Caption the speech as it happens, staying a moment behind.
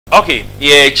Okay,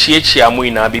 yeah, chia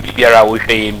muina bibiara wo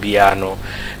hwe bia no.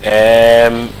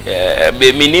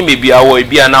 Me bia wo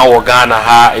bia na wo Ghana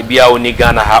ha, bia wo ni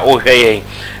Ghana ha o hwe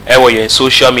yen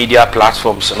social media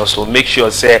platforms no, so make sure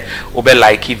say obe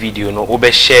like video no, obe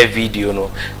share video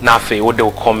no, na fe wo de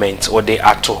comment or de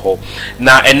ato ho.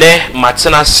 Na ene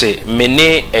matena se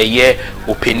mene eye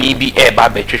openi bi ba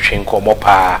betwetwe nkomo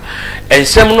pa.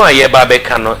 Ensem no aye ba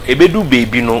beka no, ebedu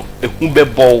baby no, ehu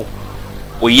bebo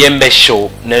oyembe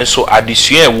show nenso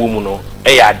adesua ewu mu no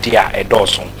ya de a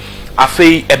edoso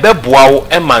afei ebeboa wo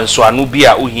emanso anu bi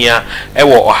a ohia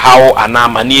ewo ohawo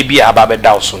anama na bi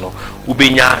ababeda so no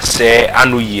ubenya se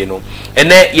anu yie no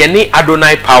ene yene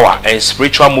Adonai power and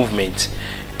spiritual movement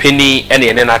penny ene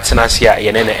yene natenase a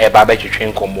yene ne eba betwetwe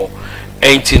nkomo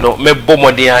enti no mebbo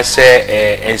modern ase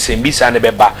ensembisa ne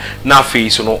beba na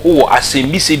afei so no wo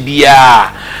asembise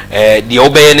bia de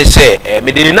obeye ne se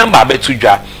me de number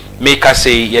abetudwa make us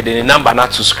say yeah the number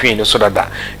not to screen so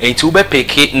that enti ube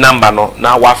pick number no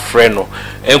na wa friend no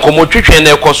enkomo twetwe na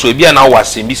ekoso e bia na wa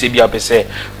sembi se bia pese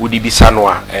wodi bisa no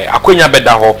a akonya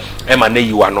beda ho e ma na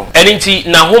yiwa no enti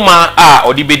na homa a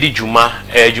odi bedi juma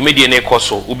jumedie na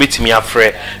ekoso ubetimi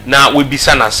afre na we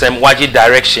bisa na sem waje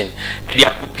direction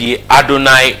dia kopie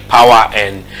Adonai power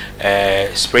and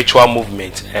spiritual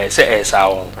movement say esa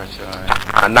on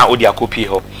na odi akopie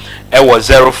ho was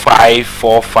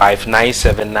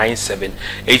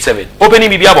 0545979787. Opening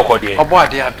me be abokode. Obo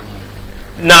ade adu.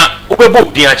 Na obebo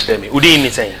din a chede me. Udi ni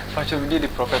sen. Pacha we did the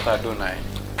prophet Adonai.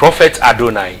 Prophet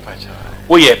Adonai. Pacha.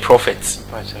 O ye prophet.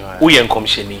 Pacha. O ye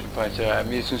nkomsheni. Pacha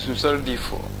me sunsun sorry di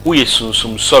for. O ye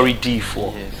sunsun sorry di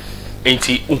for. Yes.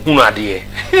 Enti uhunu ade.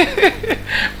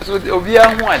 So obia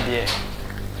hu ade.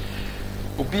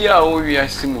 Obia o wi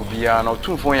asim obia na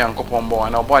otumfo yankopon bo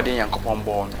na obo ade yankopon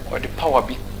bo no. Or the power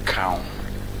be count.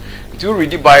 Do you read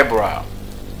the Bible?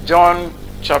 John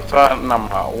chapter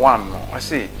number 1. I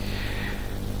say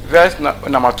verse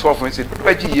number 12 when it said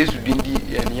Baji Yesu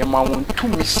bindi and yama won to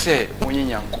me say when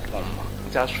yankopon.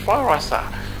 As far as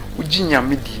ujinya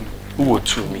medi who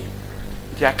to me.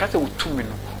 The akata wo to me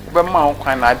no. Obema wo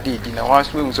kwan na ade di na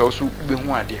waso we so so be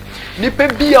hu ade. Nipa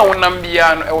bia wonam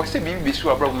bia no e wo se bibi besu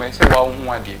abrabo me se wa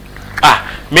hu ade. Ah,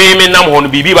 me nam ho no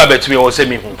bibi ba betumi wo se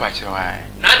me hu. Pa kire wa.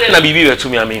 Na de na bibi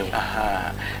betumi am hu.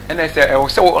 Aha. And I say I will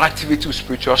say activate to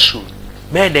spiritual soul.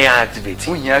 Me dey activate.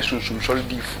 Who here sunsun sorry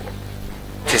di for.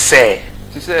 To say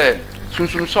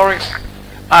sunsun sorry.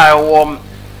 I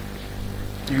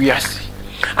you see.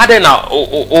 Adena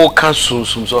o kan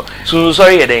sunsun so. Sunsun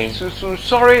sorry eden. Sunsun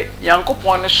sorry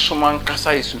yankopon ne soman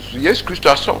kasa sunsun. Yes Christ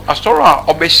asoro a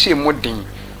obehye modin.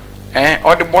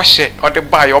 O de bohye, o de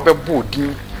buy, obebo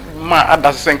din. Ma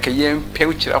adase nka yem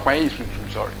pewchira kwan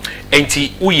sunsun sorry.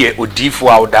 Enti uye odifo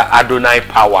awda Adonai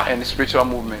power and spiritual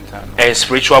movement and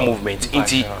spiritual movement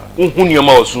enti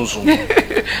unhunioma osunsun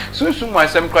sunsun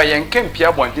masem kra yen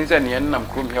kempia bontin se ne nam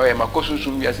krom he o ye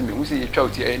makosunsun bia se me hu se ye twa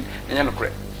oti enye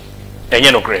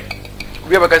no kre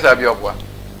bia baka sa bia oboa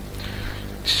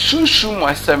sunsun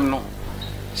masem no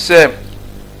se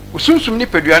sunsun ni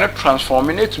pedua no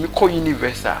transform na to me ko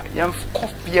universal yen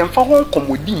fa hon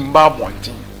komodi mba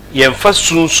bontin yen fa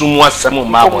sunsun masem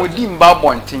mba komodi mba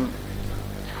bontin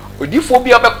odifo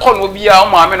bia be call no bia o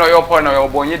ma me no yo po no yo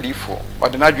bonye difo o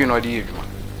de na dwe no de eduma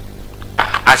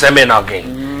aseme na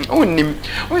again onim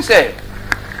we say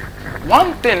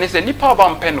one thing is nipa ba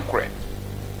mpen kure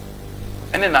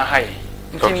ene na hai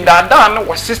nti dada na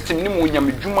wo system ni mu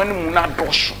nyam dwuma ni mu na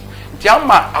dosho nti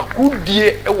ama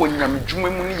agudie e wo nyam dwuma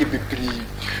mu ni ye bebre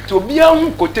to bia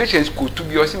hu quotations ko to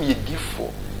bia o se ye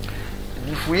difo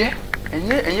ye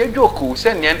enye joko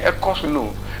se ne e koso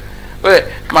no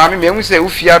Mami me hu say wo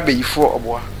fia beyifo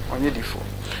oboa onye difo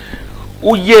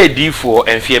wo ye difo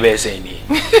enfie be say ni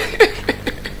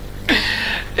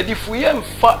edifo ye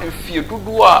mfa enfie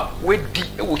dodo a wedi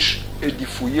e wo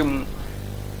edifo ye mu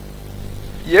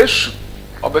Yesu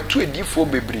obetu edifo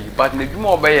bebre but na dwuma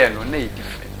obeye no na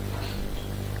edife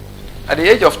at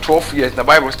the age of 12 years the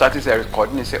Bible started a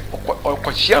recording say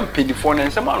okochia mpedifo na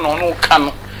nsema no ka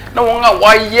no na won a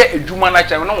waye edwuma na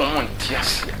cha na won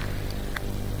ntiase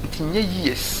nye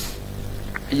yes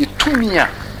ye tumia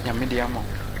nyamede ama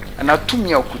ana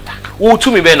tumia okuta wo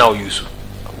tumi be na o yusu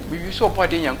we yusu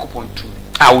obade yankopon tumi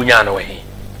wonya na we he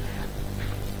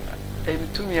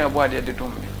tumia obade de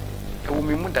dom e wo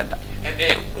memu dada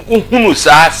uhunu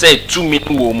sa se tumi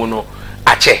wo mu no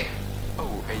ache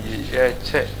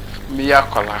che mi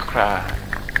yakola kra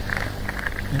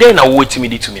den na wo timi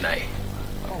di tumi na ye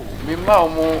mi ma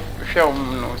mo hwe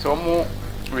no so mo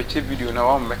reach video na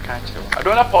one make catch. I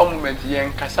don't have power movement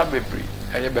yen kasa bebre.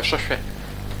 Aye be hwehwe.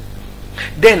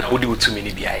 Then how do you to me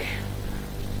ni biaye?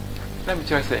 Let me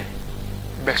just say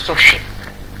best of shit.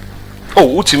 Oh,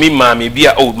 what me, mammy, be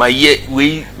oh, my ye,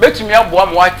 we Bet me up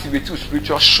one white TV to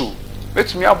spiritual show.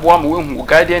 Bet me up one who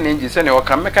guardian angels and our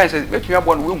can make I say, bet me up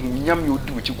one who yam you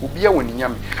do, which you could be a winning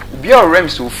yam, be a rem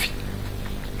so fit.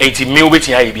 80 mil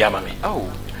waiting, I be a mammy.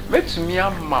 Oh, bet me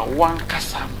up my one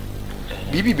cassam.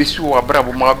 Bibi besu wa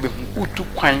brabo ma be hu utu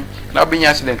kwan na be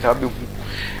accident abe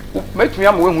hu metumi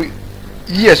am we hu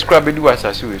years kra be do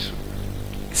asase we so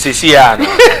sisi ya no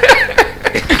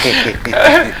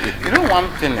you know one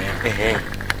thing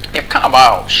e ka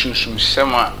about sunsun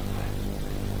sema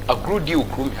agrodi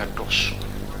okrom ya dos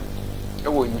e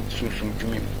wo sunsun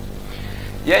dwuma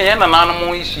ye na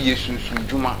nanom isi ye sunsun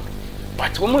dwuma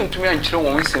but wo mo ntumi ankyere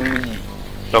won nsem yi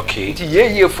okay nti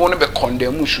ye fo no be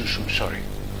condemn sunsun sorry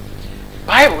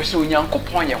Bible say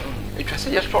onyankopon ye ho etwa se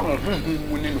ye so no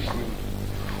hu ne nukuru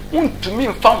untumi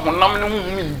mfa honam ne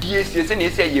hu ndie sie se ne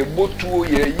se ye botuo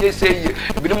ye se ye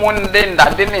bi mo nde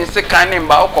ndade ne se kan ne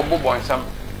mba okobo nsam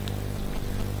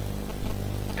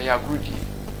ya grudi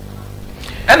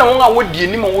ena won a wodi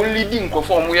ni ma won lidi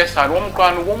nkofo mo ye sare won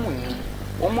kra no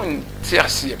won ti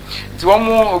ase ti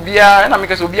won obia na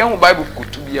meka se obia hu Bible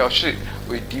kutu bia o hye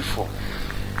o edifo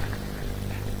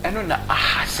eno na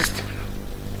aha system.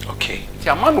 Okay. Ti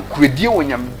amanu kuredie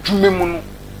wonyam dwume mu no.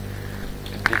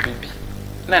 Baby.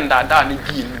 Na ndada ne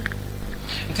die ni.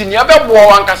 Nti ne abebo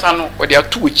wankasa no, o de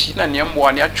atu ochi na ne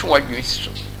mbo ne atwe wadwe si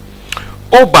so.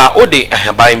 Oba o de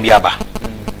ahaban bi aba.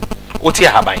 O ti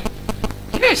ahaban.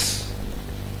 Yes.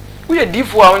 We are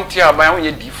difo a onti ahaban, we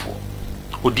are difo.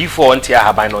 O difo onti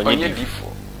ahaban no onye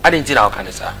difo. Ade nti na o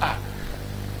kanisa. Ah.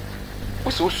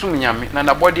 O se osum nyame na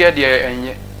na body de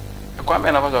enye. Ekwa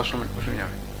me na ba osum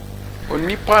nyame.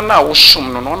 Onipa na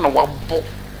wosom no na wabo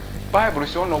Bible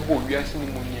say no go wiase ni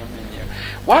mu nyame.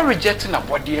 Why rejecting a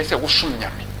body say wosom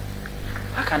nyame?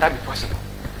 How can that be possible?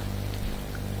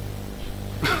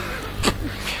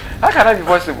 How can that be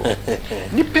possible?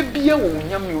 Nipa bia wo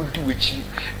nyame odi wechi.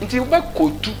 Nti wo ba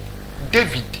kotu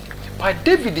David. But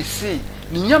David say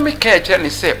ni nyame ka eche ne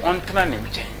say ontena ne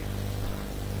mchen.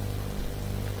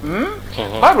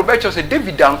 Bible be say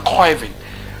David and Coven.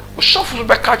 O shofu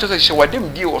be catch us say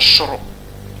wadem die o soro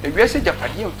e wiase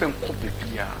japade mfem ko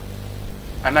bebia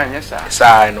ana anya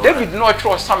sa no David no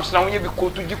tro Psalms na wonye bi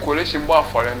kotu di collection bo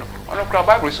afore no ono kra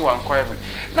Bible say wan ko heaven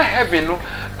na heaven no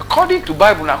according to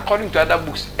Bible and according to other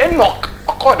books Enoch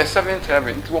called the seventh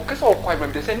heaven it was kesa o ko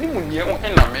heaven they say ni munie o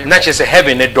hena me na che say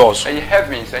heaven e doors e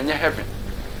heavens and heaven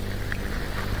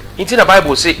into the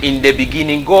Bible say in the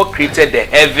beginning God created the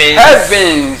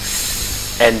heavens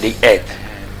and the earth.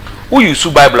 Who use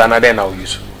Bible and then now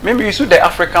use? Maybe you use the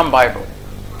African Bible.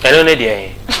 I don't know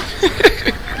the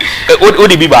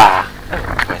OBIBINI.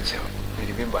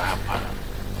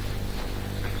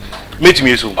 Meet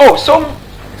me so. Oh, so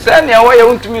send your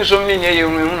way to me so many you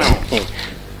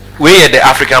we the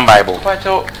African Bible.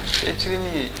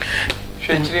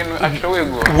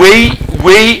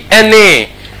 We any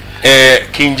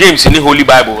King James in the Holy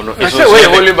Bible. No, it's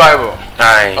Holy Bible.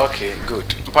 Aye. Okay, good.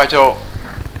 Pacho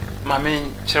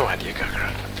Mami chewadi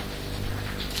kakra.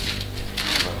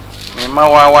 Me ma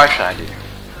wa shade.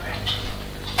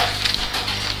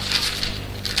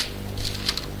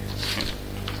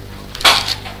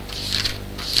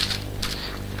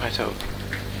 Pacho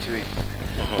tiwe.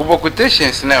 Ubo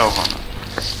quotations na ho.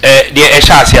 The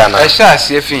Eshasia na.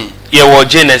 Eshasia fin. Ye wo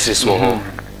Genesis wo.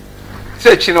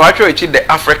 Say chino actually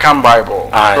the African Bible,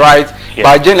 right? Yeah.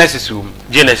 By Genesis wo.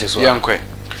 Yankwe.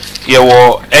 Ye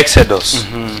wo Exodus.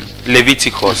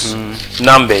 Leviticus,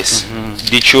 Numbers,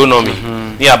 Deuteronomy,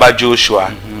 nearby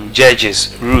Joshua,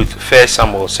 Judges, Ruth, 1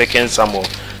 Samuel, 2 Samuel,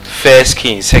 1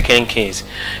 Kings, 2 Kings,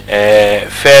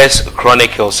 1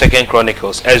 Chronicles, 2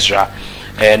 Chronicles, Ezra,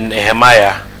 and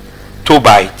Nehemiah,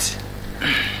 Tobite.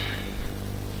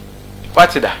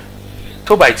 What's that?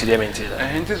 Tobite, they meant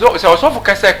it. So I was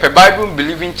focused on the Bible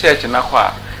believing church in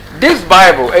Aqua. This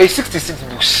Bible is 66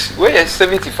 books, where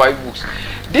 75 books.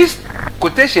 This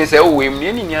quotation say oh we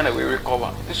any nyana we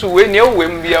recover so we near we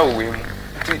be a we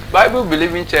Bible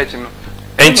believing church no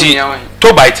enti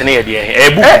Tobite na ye e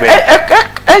book be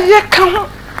e kan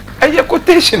e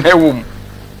quotation e wom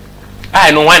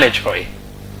I no one try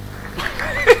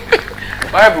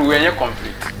Bible we are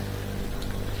complete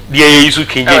the use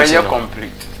King James we are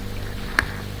complete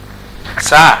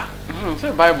sir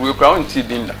say Bible we crown ti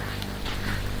dinda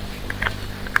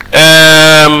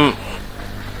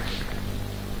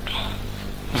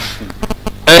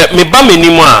me ba me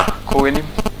nimu a ko enim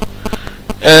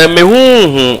me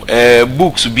hu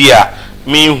books bi a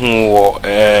me hu wo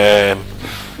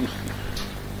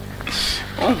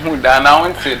da na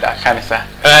won say da kanisa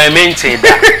me nte da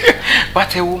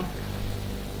but e wo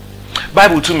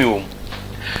Bible to me wo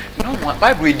no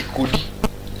Bible e decode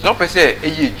so pe say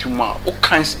eye juma o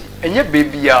kan enye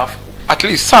baby at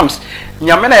least Psalms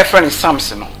nyame na e friend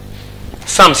Psalms no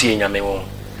Psalms ye nyame wo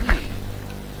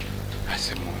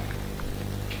asemo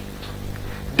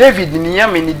David ni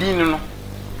nyame ni din no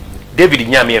David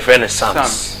nyame e friend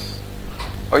Psalms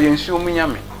o ye nsu mu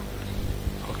nyame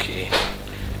okay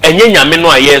enye nyame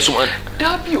no aye so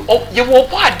dabi o ye wo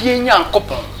bo ade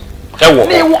nyankopon ewo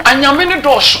ne wo anyame ne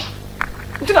doso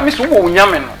ntina me so wo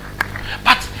nyame no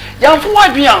but yamfo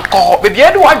wadwen anko bebi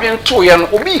e de wadwen to ye no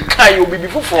obi kan ye obi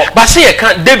foforo ba se ye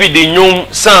kan David nyom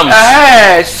Psalms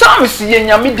Psalms ye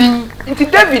nyame din nti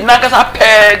David na kasa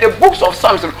pe the books of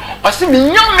Psalms o se me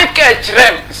nyame ka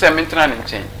kirem se me ntina ne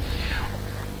nchen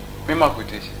me ma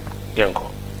quotation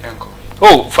yenko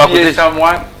oh faculty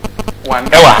someone one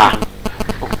ewa ha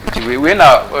we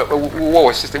na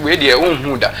wo system we dey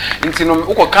unhu da nti no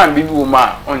ukokan bibi wo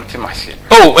ma onti mase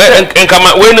oh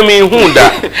enkama we no me hu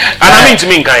da ana me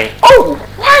ntimi nkan oh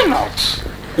why not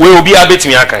we obi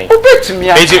abetimi akan obetimi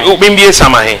akan enti obimbie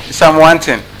sama he Psalm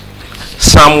 110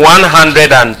 Psalm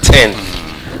 110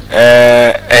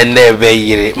 and never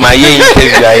yire my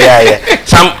interview ya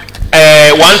Psalm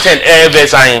 110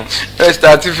 verse 9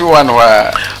 start if you want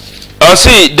wa I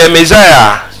see the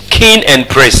Messiah king and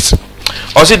priest.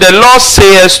 I see the Lord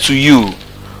says to you,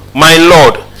 my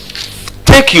Lord,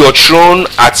 take your throne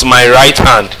at my right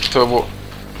hand. Tobo.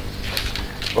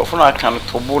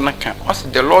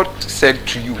 The Lord said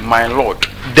to you, my Lord.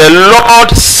 The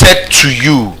Lord said to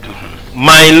you,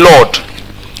 my Lord,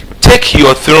 take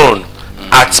your throne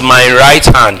at my right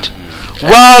hand.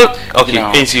 Well, okay,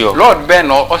 Lord Ben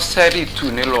or said it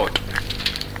to the Lord.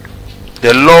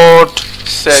 The Lord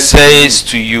says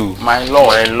to you, my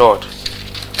Lord. My Lord.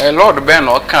 A Lord Ben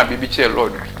or can't be a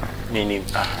Lord. Meaning,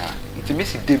 it's a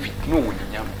Missy David, no one.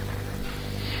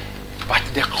 But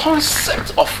the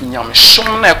concept of Nyam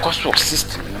shown a cost of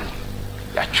system.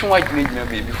 That you might need to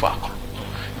be before.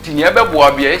 The never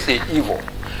boy be evil.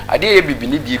 I dare be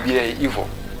evil.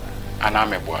 And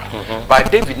I'm a boy.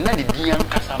 But David, not the young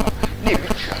Cassama, never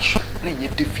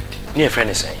David. Near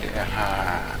friend say.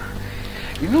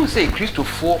 You know, say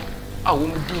Christopher, I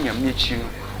won't do your meeting.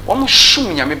 One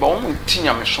shoe yammy, but one tin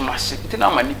yam so massive. It's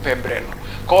not my nipper brain.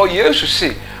 Call years to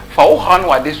say, for all hand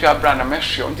what this your brand a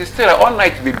measure. Until still all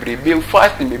night be brave,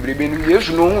 fasting be brave, years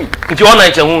no way. It's all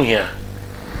night and here.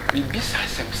 We be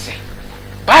say.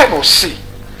 Bible say,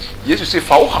 yes, you say,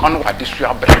 for all hand what this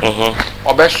your brand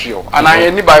or best you, and I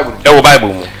any Bible. Oh,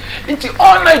 Bible. Until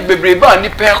all night be brave and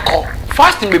nipper call.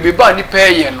 Fasting be brave and nipper,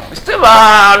 you know. Still,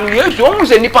 yes, you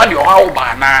almost any party or how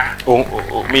banana.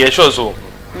 Oh, me a show so.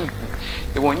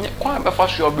 The one quite a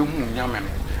fast your boom, yaman,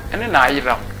 and then I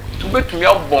to bet to me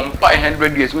a bomb by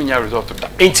 100 years when you result of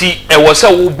that. Ain't he? I was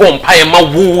a bomb pie ma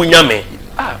woo yummy.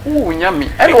 Ah, woo yummy.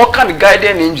 And what kind of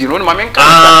guardian angel on my man?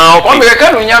 One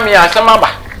kind of yummy as a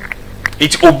mama.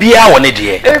 It's Obia one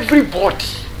idea. Everybody,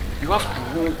 you have to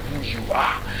know who you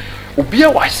are.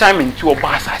 Obia was Simon to a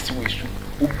bass as we should.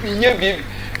 Obia baby.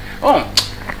 Oh,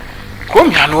 come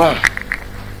here, no.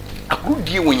 A good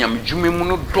deal when you're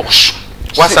Jumemuno dosh.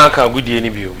 What's Uncle good any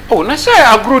view? Oh, na say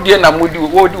I grew dear na modi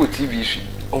wo do TV shi.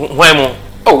 Why mo?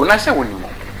 Oh, na say woni mo.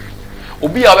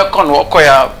 Obi a be kon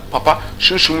okoya papa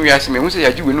sunsun wiase me hu say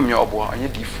ya ji wenu me obo anye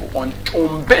difo on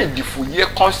ben difo ye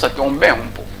concert on ben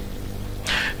humpo.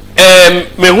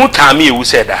 Me hu tami e wu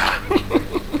said da.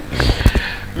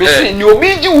 Me say ni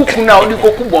obi ji wuku na oni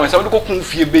koku bon sa oni koku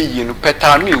fie be yi no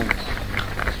petami e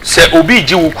se obi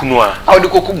ji wukunu a awde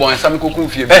koku bon sam koku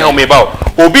fie be he me ba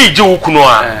obi ji wukunu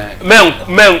a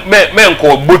men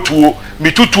ko gbotuo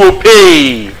mitutuo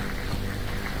pay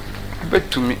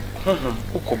betumi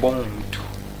ukobon mutu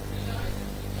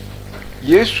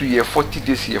Yesu ye 40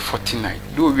 days ye 49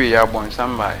 do we ya bon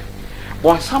sam bai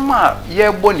bon sama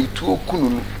ye boni tu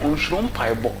okunu onsuro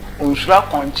mpai bo onsuro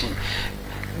akonchi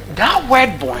that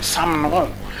word bon sam no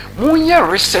monye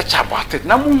research about it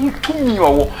na mo tumi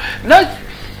owo na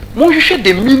mo hwehwe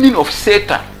the meaning of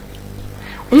Satan.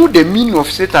 Who the meaning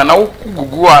of Satan na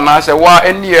gugu ana say wa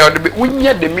eni e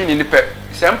wonye the meaning ni pe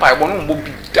sempa ebo no mbo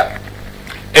bi da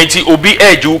enti obi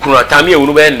eje ukunu atame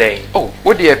ewunu be nden oh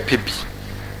wo de e pebi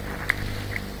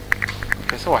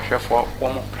pese wa hwefo wo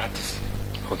mo practice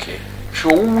okay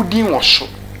hwe wo din wo so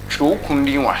hwe wo kun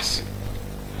din wase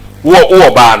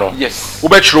wo ba no yes wo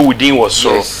be chiro wo din wo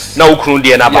so na ukunu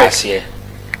de na ba ase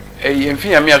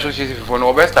enfia me associate fifo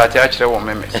no be start a kire wo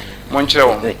meme mo nkire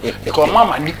wo ko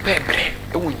mama ni pebre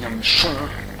e wo nyamsum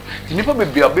nipa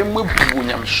bebre abe mabu wo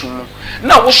nyamsum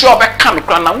na wo so obe kan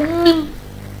kra na wonim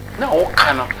na wo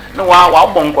kan na wa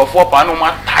bon nkofo pa no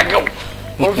ma tage wo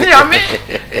ofia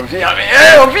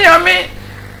me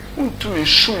untu me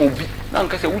sum obi na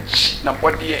nka se wuchi na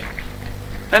body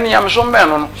na ne yam so mbe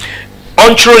no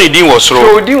on true din was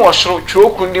ro din was ro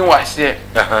trokun din was here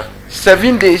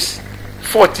 7 days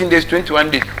 14 days 21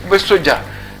 days be soldier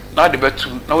na de betu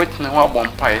na wetin ho abon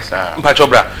pai sa mpa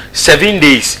chobra 7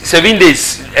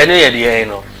 days ene ye de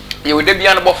no ye wo de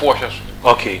bia no bofo hweso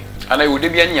okay and you wo de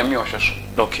bia ne yam hweso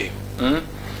okay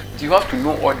you have to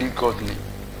know all these God name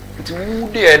nti wo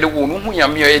de de wo no hu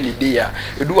yam ye ni de ya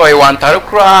edu o ye wantare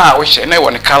kura wo hye na wo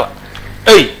ne kala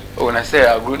oh na say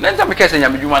agru na nta me kese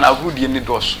yam djuma na agru die ni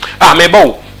dos me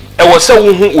bawo e wo se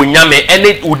wo hu onyame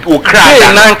ene o kra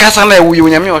da na nkasa na wo ye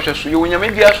onyame hweso ye onyame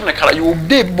bia so ne kala ye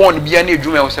de born bia na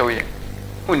edjuma wo se wo ye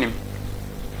unim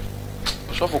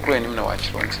so for kro enim na wa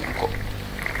chiro nti nko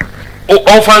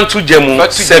o fan to jemu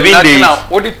 7 days now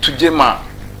what did to jema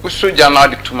o soja na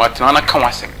de tomato na kan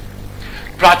wasem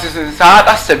practices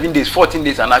that 7 days 14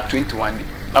 days and 21 days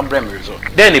na bring result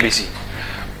then e be see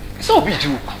so obi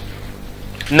ju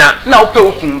na ope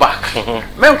okun back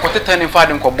men ko tetane fa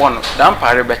de nko bono dan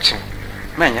pare be chi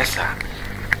men yesa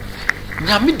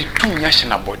nyame de tum nya hye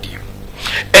na body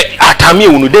atami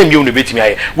unu dem bi unu betimi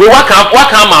aye we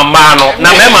waka mama no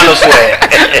na mema no so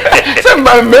say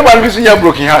mema no so nya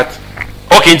broken heart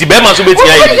okay nti bema so betimi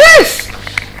aye yes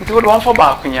nti wo wan for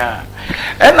back nya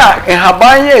na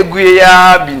enhaban ya eguye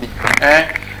ya bini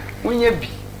unye bi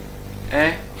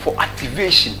for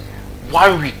activation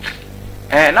 1 week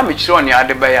na me kire oni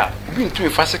ade be ya obi ntumi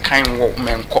fa se kan wo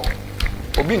menko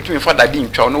obi ntumi fa dadi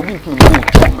ntwa na obi ntumi wo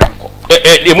twa menko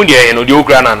emu de no de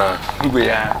okra na ngwe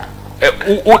ya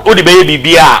o de be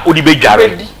bibia o de be dware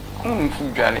di fu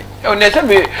dware o ne se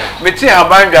me ti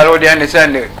haban dware o de ne se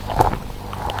ne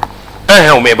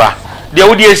o me ba de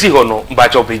o de esi ho no mba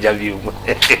cho page view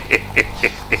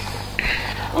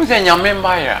o se nyame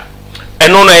mba ya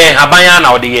eno no ye haban ya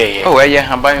na o de ye o ye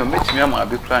haban o metimi ama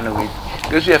abekura na we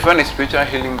those who have a spiritual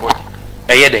healing body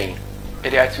den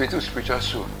it activates spiritual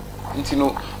soul nti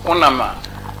no onama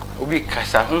obi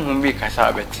kasa honhom bi kasa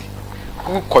abeti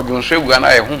ku kodwonso egua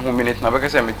na ye honhom minute na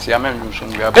bekasa meti ama ndwonso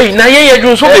ngua abeti na ye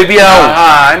dwonso bebi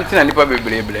a nti na nipa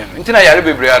bebre nti na yare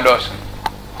bebre ados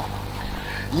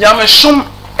nyameshum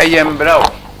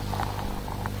eyembrao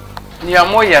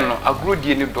niamoye no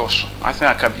agrodie ni doso asen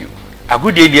akabio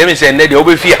agrodie die me se ne de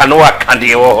obefi ano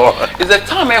akade wo is the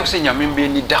time I say nyamembe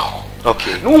ni da ho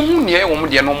okay no hu ne wo mo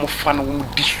de no mo fa no wo mo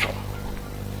di so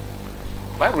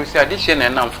Bible say adihye na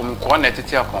na mfom ko na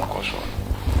tete akonko so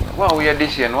wa wo ye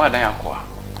dihye no adan akoa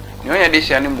ne onya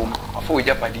dihye ne mom afọ wo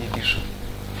japade di so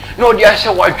na odi ahye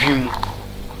wadwin mu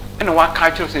ene wa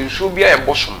ka kire se nsuo bia e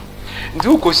bosom nti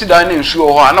wo kosi dan ne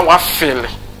nsuo ho na wa fele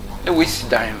na we si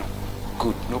dan no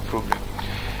good no problem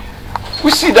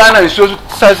we si dan na nsuo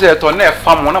saze to na e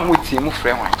fam na mo tie mu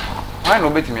frɛ hwan no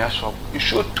betimi aso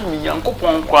nsuo tumi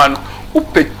yankopon kwa no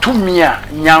upetumi a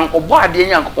nyankobo ade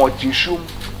yankopon tinsuo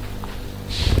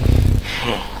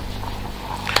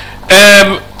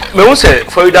me won say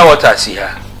for that water see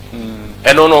ha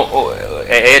eno no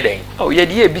den oh ye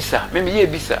de ebisa me ye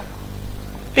ebisa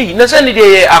na say ni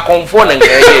de akonfo na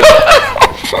ngeye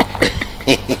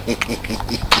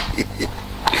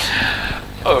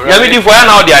oh ya me di for ya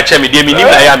na o de ache me de me nim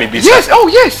na ya me bisa yes oh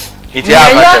yes it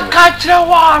ya ka kire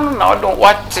wa no na don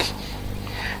what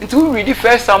until we read the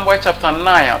first Samuel chapter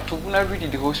 9 to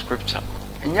read the whole scripture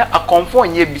nya akonfo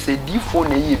nye bisa di fo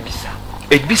na ye bisa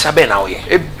ebisa be na o ye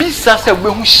ebisa se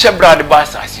we hu hyebra de ba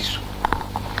asase so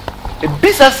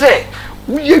ebisa se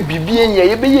uye bibie nya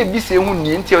ye be ye bisa hu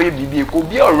nie ntia o ye bibie ko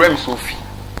bia o rem so fi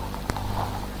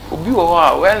obi wo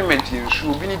ha o element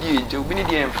nsu obi ni die eje obi ni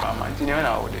die enfama nti ne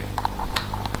na o de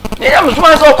ne ya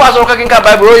msuma so kwa so ka kinka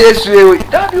bible o yesu e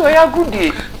da bi o ya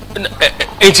good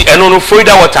enti eno no for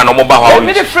that water no mo ba ha o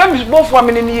me the friends both for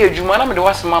me ni ejuma na me de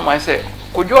wasema man say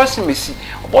kodwo asimesi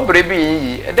obobere bi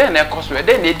yi e den na ekoso e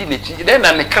den na edi nechi e den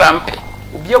na ne krampe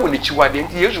obi awo nechi wade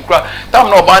nti yesu kura tam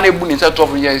na oba na ebu ni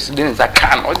 12 years den za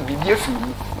kan o bibie fi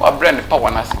wa brand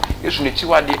power na se yesu nechi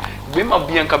wade be ma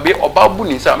bia nka be oba bu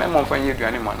ni sa me mo mfa nye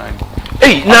aduane manandi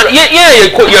na ye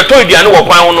to aduane wo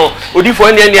kwan ho no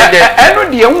odifo ne ne de eno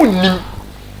de hu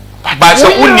ba se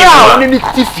unni no ni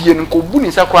tifie nko bu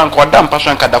ni sa kura nka oda mpa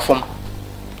so nka da fom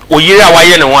oyire a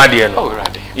waye ne ho ade no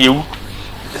orade yewu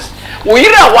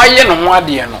oyire a waye ne ho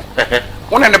ade no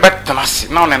wona ne betanase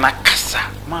na wona na kasa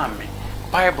mame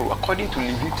Bible according to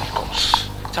Leviticus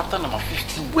chapter number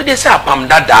 15 we dey say apam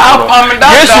dada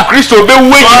Yesu Kristo be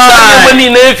weji sa mani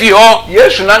na efi ho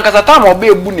Yesu na nkasa tam obe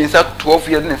ebu ni sa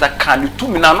 12 years ni sa kan tu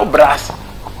mi na no brass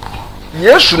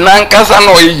Yesu na nkasa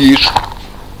na oye Yesu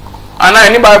ana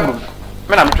ni Bible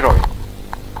me na me tro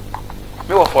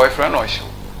me wo for a friend no show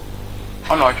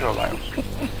ona o tro Bible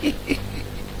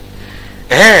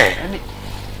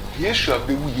Yesu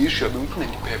abewu kuna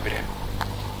ni pebre.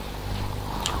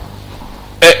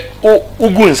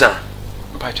 Ugunza.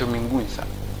 Mpacho mingunsa.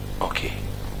 Okay.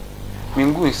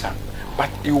 Mingunsa. But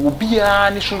you will be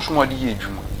a sunsumo di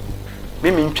ejuma.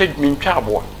 Me mincha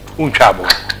abo. Untwa abo.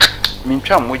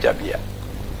 Mincha moja bia.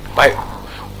 By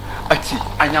ati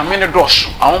anyame ne doso,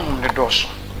 ahom ne doso.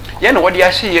 Ye na wodi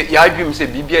ahye ya adwum se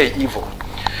bibia e evil.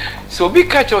 So obi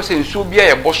catch us in so bia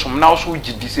ye bosom na so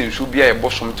gidi se so bia ye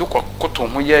bosom to koto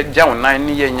ho ye jaw nan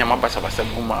ne ye nyama basabasa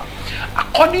guma.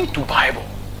 According to Bible.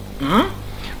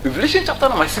 Revelation chapter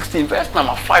number 16 verse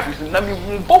number 5 is na me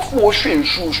bofu o hwe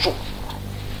nsu so.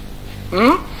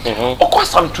 Of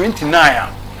Psalm 29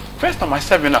 verse number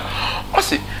 7 o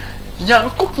say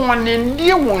Yankopon ne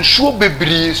ndie won nsuo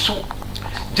bebre so.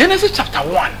 Genesis chapter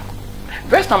 1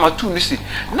 verse number 2 you see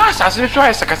na asase so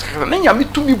ay sakasaka na nyame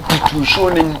tumi butu nsuo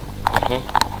ne ni.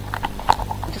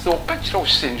 It is o catch o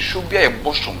say nsuo bia e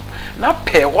bosom na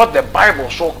pay what the Bible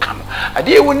so can.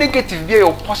 Ade e negative bia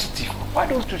e positive. Why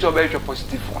don't you tell about your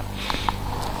positive one?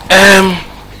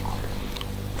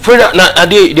 Further, na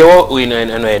ade de wo we no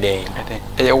eden.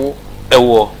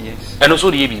 Ewo. Yes. And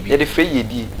also the bibi. Ye de fe ye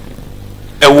di.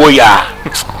 Ewo ya.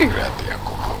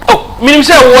 Oh, minim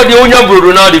say wo de onya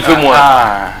brodo na de fe mu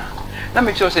a. Na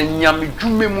me say nyame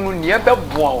dwuma mu no ne be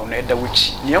boa wo na eda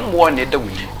wuchi. Ne mbo na eda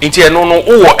wuchi. Nti eno no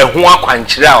wo eho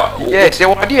akwankyere a. Yes, ye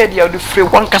wo de de free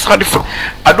one kasa de free.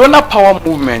 Adonai power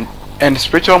movement and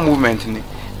spiritual movement ni.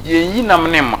 Ye yinam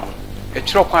ne ma. E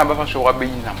kire kwan ba fa so wa be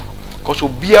yinam. Cause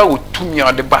obia otumi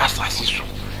a de ba asase so.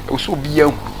 E so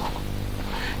obia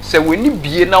se weni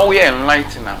bie na wo ye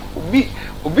enlighten na.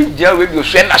 Obi dia we bi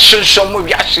so na hyenhyen mo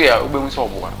wi ahye a obe mu so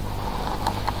oboa.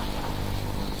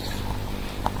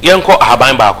 Yenko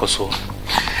ahaban ba akoso.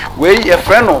 We ye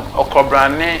friend no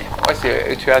okobrane o se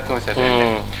etuato se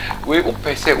den. We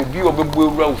opese obi obebu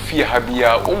ewura ofie ha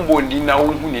bia o mbo ndi na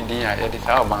wo hu ne din a ye de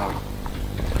sa aban we.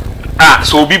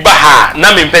 So obi ba ha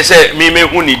na me mpese me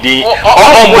hu ne din.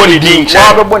 O mbo ne din nche.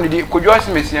 Wa bebo ne din kodwo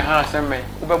asemesi ha asemme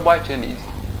obebo ache ne isi.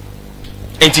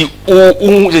 Enti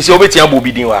se obetia bo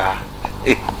bi din wa.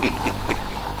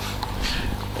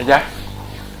 Eja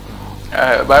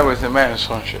Bible say man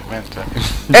son shit mental.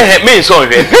 Me son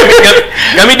hwe.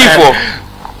 Yami di for.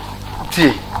 Ti.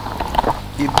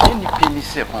 E bi ni peni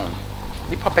se hon.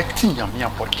 Ni papa ti nyame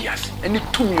abodi ase. Eni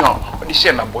tumi a odi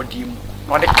share na body mu.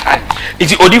 No de kan.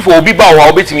 Iti odi for obi ba wa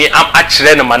obetimi a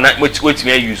kire na mana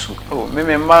wetimi ayusu. Oh,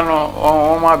 me ma no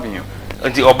o ma biyo.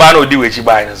 Enti oba na odi wechi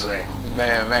ba ina so e.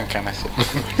 Men kana se.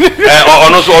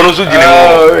 Ono so gine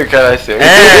mo. Oh, kana se.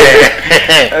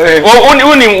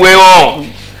 Oni we o.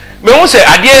 Me won say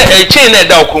ade chain na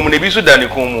da okom na bi so da ne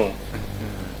kom mu.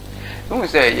 Won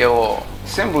say yo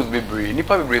symbols bebre.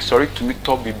 Nipa bebre sorry to me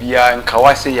top bibia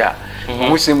nkawa say ya.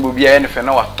 Won symbol bia ne fe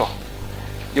na wato.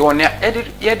 You want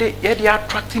ye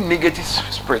attracting negative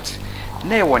spirit.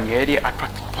 Na you want ye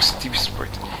attracting positive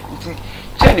spirit. Nti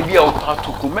chain bia o ta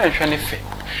to ko men hwe ne fe.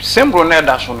 Symbol na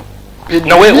da so no.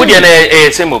 Na we wo de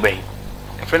na symbol ben.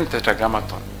 A friend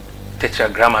tetragrammaton.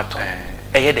 Tetragrammaton.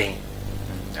 Ye den.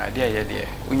 Ade ye de.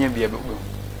 Onye bia be.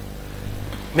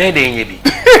 Me den ye bi.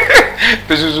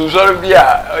 Pesusu sorry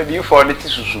bia di for the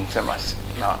susu semas.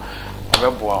 Na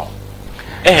obeboa.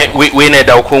 We na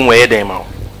da ko mu ye den ma.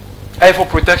 For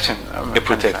protection.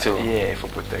 Protect you. Yeah, for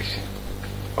protection.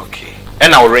 Okay.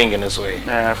 And our ring in this way.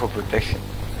 For protection.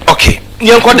 Okay.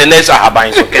 You call the next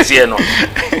ahaban so kesi no.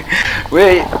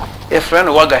 We a friend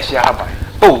wagashi ahaban.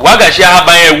 Oh, wagashi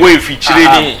ahaban we feature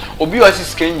ni. Obi wasi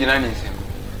scan jina ni nsem.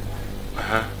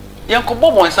 Yanko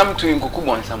bobo nsam to yanko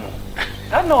bo nsam.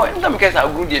 I know, ndam kesa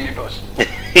agudi ni dos.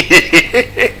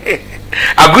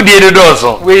 Agudi ni dos.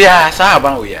 We ya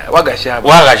sahaban we ya wagashi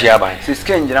ahaban. Se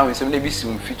scan jina we nsem na bi si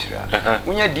um feature.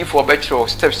 Unya D4 betro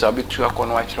steps abetu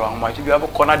akono akiro ahoma ti bi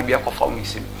abokona de bi akofa um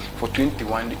nsem for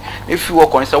 21 days. If you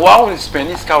work on say wow spend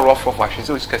this car rough for fashion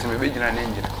so skase me be jina na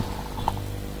engine.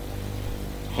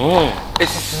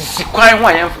 Esi kwan ho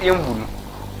yembu no.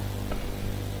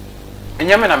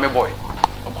 Enyame na me boy.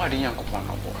 Oba de yankopon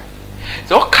na boy.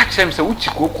 So o catch them say uchi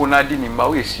koko na di ni mba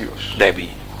we serious. Dabi.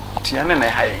 Tiana na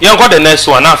high. Yanko the next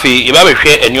one afi e ba be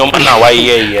hwe enioma na wa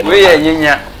ye no. We ye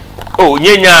nyenya. Oh,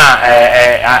 nyenya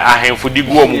ahemfo di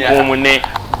guo mu kon mu ne.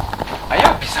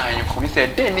 Aya bisa ahemfo ni say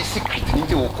den ni secret ni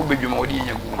te wo ko bedwuma wo de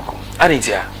nyenya gu.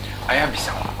 Arentia. Aya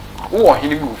bisa. Wo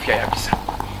hene bi wo fi aya bisa.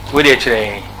 We de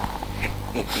kire.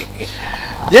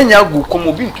 Yenya gu ko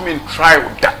mo bi ntumi try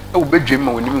da. E wo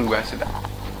bedwuma wo ni mu ase da.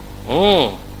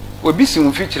 Obi si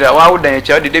mu feature wa wo dan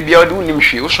echa de bia wo nim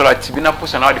hwe wo sora tibi na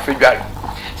posa na wo de fedware.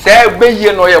 Say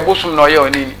be no ye bosom no ye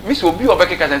oni. Mi se obi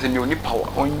obekeka sense ni oni power.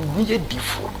 Oni ye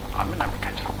difo. Amena me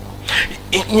kaje.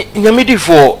 Nyame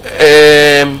difo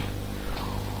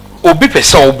obi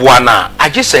pese obuana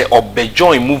age say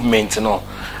obejoin movement no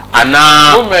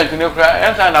ana movement no kra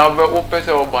ensa na o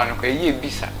pese obuana ko ye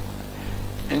bisa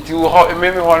nti wo ho me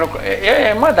ho no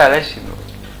eh ma direction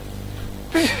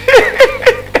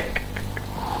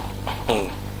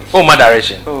oh my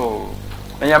direction oh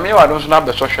na nyame wa don so na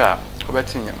be so hwa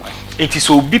obeti nyama it is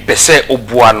obi pese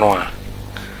obuano a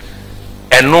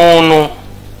eno no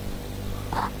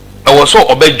e wo so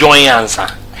obejoin ansa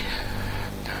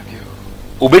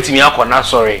obetimi akona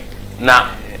sorry na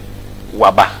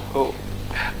waba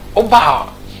oba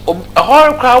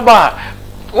ahor kra oba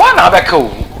wana abeka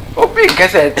obi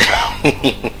nkese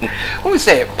o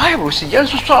say bible si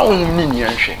yensu so ahun ni ni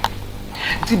anhwe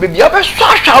ti bebi abeso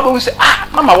ahwa obo say ah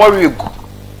na ma worry egu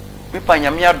me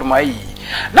panyame adomai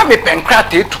na me penkra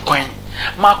te tukwan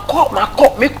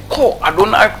me ko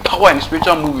Adonai power and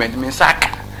spiritual movement me saka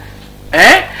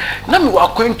na me wa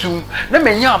kwentu na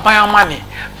me nya abayamane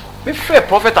me fair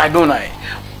prophet Adonai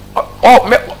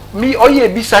me oye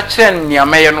bisa chen nia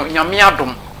meye no nyame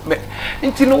adom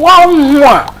nti no wa hu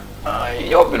a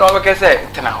yo bi no be say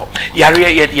tena ho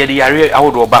yare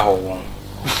awodo ba ho won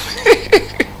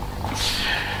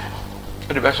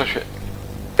de be so hwe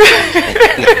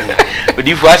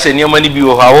odi fu ase ni amani bi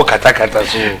ho ha wo katakata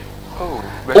so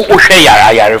o hwe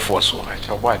yare fo so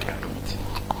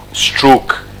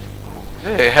stroke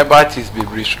hepatitis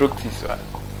be stroke this one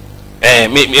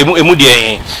emu de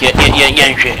yen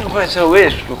hwe so we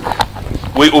stroke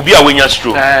we obi a wenya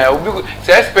stroke obi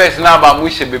say space na ba mu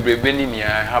hye bebrebe ni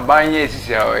nia haban ye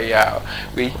sisi ya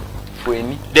we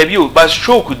fueni debi o ba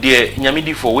stroke de nyame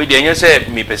di for we de yen say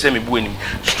me pese me bu anim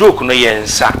stroke no yen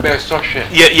sa be so hwe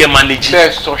ye manage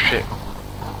be so hwe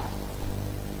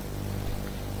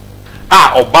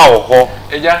oba oho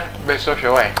eja be so hwe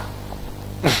why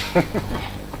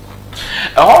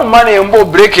a whole money mbo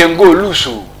break and go loose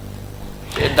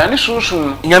dani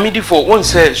sunsun nyame di for won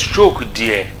say stroke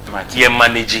de ye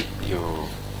manage yo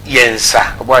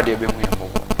yensa obo ade be hu yambo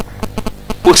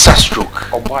o sa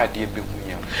stroke obo ade be hu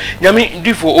yam nyame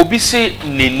di for obi say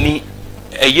neni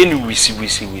eye ni wisi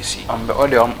ambe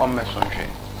ode me sonhwe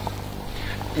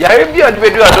yare bi ade be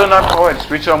do Adonai power and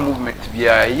spiritual movement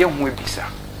bia ye hu ebisa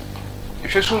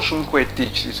ehwe sunsun ko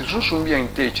teach sunsun bi en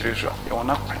teach reso ye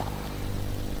wona kwa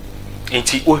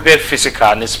enti o hwe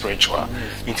physical and spiritual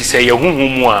enti say ye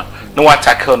huhumu a na wa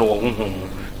tackle no huhumu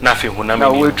na fe hunam na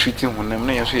we treat hunam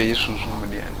na yeso ye sunsun mu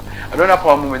de Adonai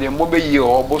power movement mo be yi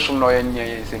o bosom na ye nya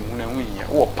ye se hunam nya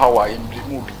wo power in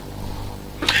mu bi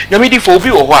nyame di for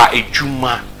obi wo ho a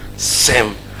edwuma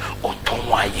sem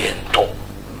oton aye ento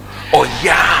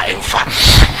oya emfa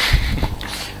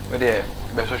we de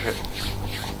be so hwe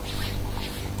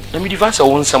nyame di fa se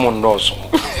won sem no so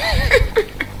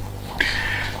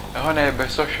hona be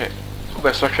so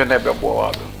hwe na be bo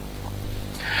wa be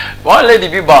one lady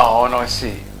bi ba ono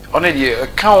si ono de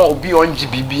kan obi onji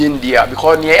bibi ndia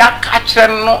because ne ya ka kire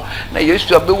no na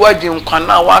Yesu abewaji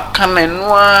nkwana wa kan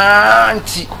no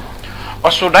anti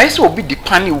oso dai se obi di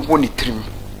pani wo ni trim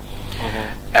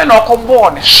ena okobo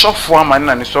ne sofo amane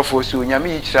na ne sofo si onyame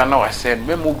yi kira na wa said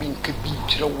memo obi nka bi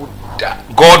kira wo da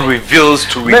God reveals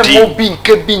to redeem memo obi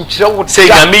nka bi kira wo da say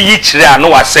nyame yi kira na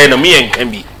wa said no me enka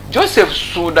bi Joseph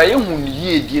so da ye hu ni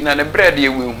ye di na ne bread ye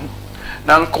we hu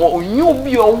na nko onye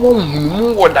obi owo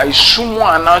hunmu wo da isumu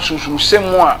ana susu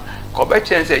semu a ko be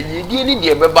chense ye die ni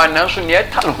de beba na so ne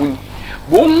eta no hu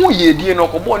bo hu ye die no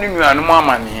ko bo ni nuanu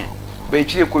amane be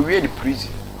chire ko wie di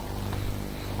prison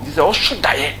this o so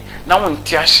da ye na won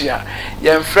ti ahye a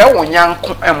ye mfre wo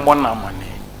nyanko embo na amane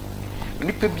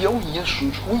nipa bia wo nya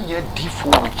susu wo nya difo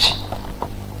wuchi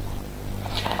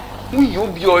wo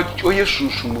obi o ye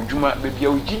susu mudwuma be bia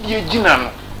o gidie gina no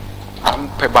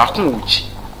ampe ba ko wuchi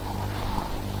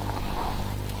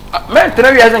men tena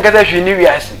wiase nkata hwe ni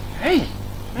wiase hey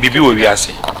bibi wo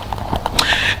wiase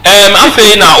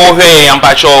amfe na ohwe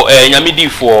ampacho nyamedi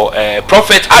for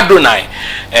prophet Adonai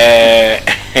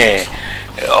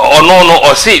no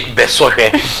o say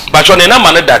besohwe bacho ne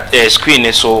number na that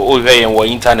screen so ohwe yen wo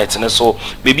internet ne so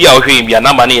bibi a ohwe bia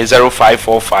number na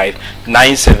 0545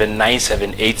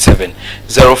 979787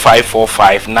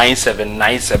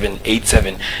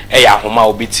 0545979787 ya homa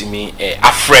obitimi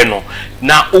afre no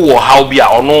na wo how bia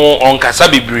ono onkasa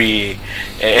bebre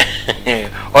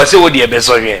o say wo de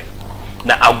besohwe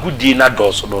na agudi na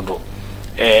doso dodo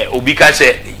obi ka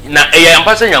se na ya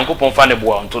mpasa Nyankopon fa ne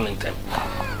bo onto ntem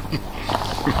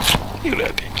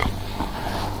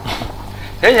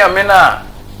hey yamina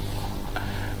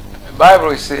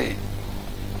Bible say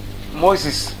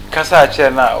Moses kasa che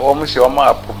na o mu se o ma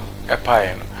apom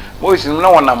epae no Moses na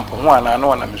wona mpo ho ana na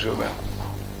wona mzo ba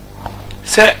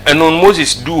se eno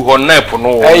Moses do ho na epo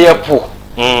no eyepo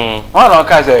One of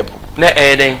Kaza. Na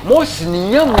eden. Most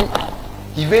Niam,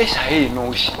 he wish I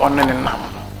know she on an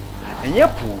and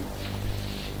Yapu.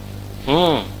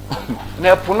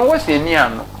 Na Puno was a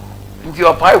Niano. If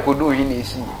your pie could do in a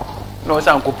sea, no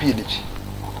sound copied.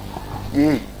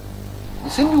 Yea. You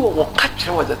see, you will catch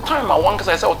her at the time I want because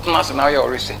I saw Thomas and our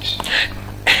research.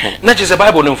 Not just a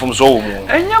Bible from so.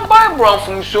 And your Bible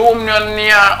from so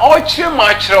near all cheer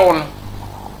my children.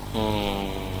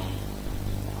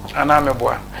 And I'm a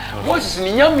boy. What's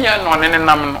in Yamian on any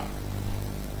number?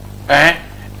 Eh?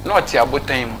 Not your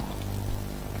time.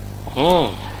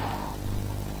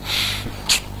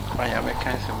 I am a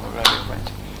cancer.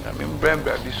 I mean,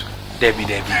 Brenda. Debbie.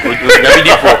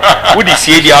 Would you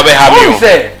see the other have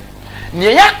you?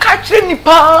 Near catching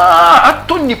Nipa,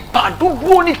 Atonipa, do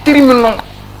only 3 minutes.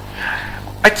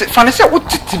 I fancy what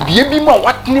to be a bit more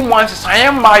what name once I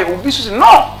am my obese.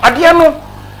 No, I dare no,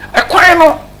 a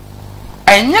quino.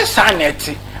 And yes, I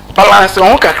net balance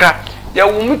on Kaka. There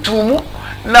will be 2 more.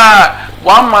 Now,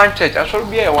 1 man church, I shall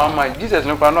be a 1 man. Jesus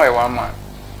no can know a 1 man.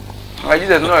 I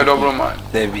Jesus know a double man.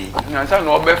 Debbie, and I said,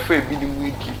 no, better be the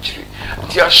week.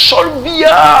 There shall be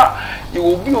a. You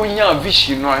will be on your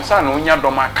vision, no, and son on your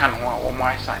doma can or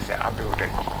my son say, I build it.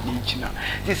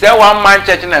 This is 1 man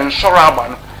church and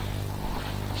Soraban.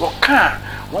 What can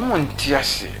 1 man tear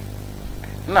say?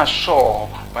 Not saw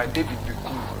by David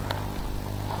Becum.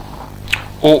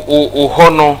 Oh,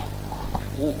 honor.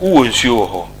 Who is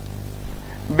you?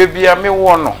 Baby, I may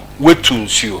want wait to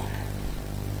ensure.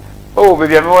 Oh,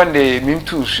 baby, I one day mean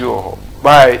to sure.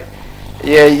 By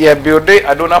build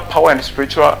Adonai power and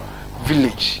spiritual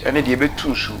village and the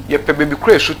too shoe. Ye baby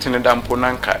crash shooting a damn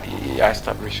ponanka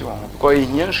establish one because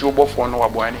in yen show both for no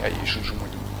abani I should.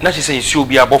 Not to say she'll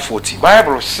be above 40.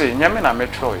 Bible say, Yamina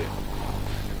metro.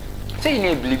 Say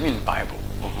you believe in Bible,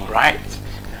 right?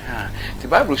 The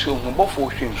Bible show both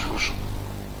 14 shoes.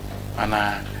 And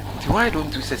why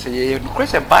don't you say,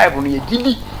 Christ a Bible near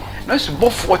Gilly? No, it's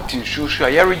both 14 shoes.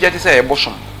 I reject say a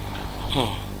bosom.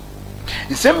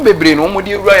 The same baby no more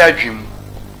dear Raya dream.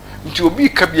 To be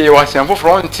Kabia was and for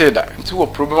frontier into a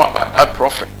problem about that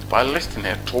prophet by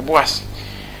listening to Boas.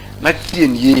 Not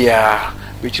in year,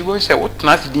 which you will say what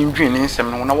not in dreaming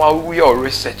some while we are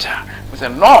researcher. We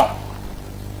said, no,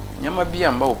 Yama be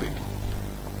a bow baby.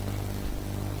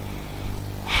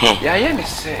 Yeah,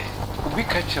 say, we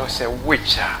catch yourself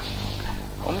witcher.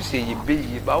 Only say you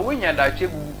be, but when you're that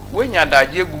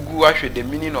you go actually the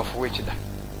meaning of which that.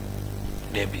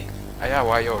 Debbie, I have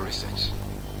why your research.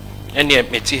 And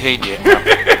yet, Metty Hadia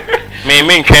may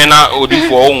maintain our OD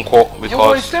for own call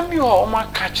because send you all my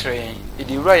catching in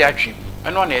the right trip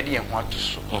and on idea want to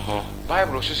so.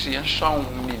 Bible see and sound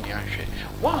in your share.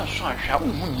 One son shall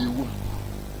whom you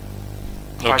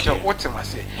what am I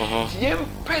say? Young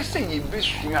person, you be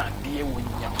dear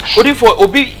when you for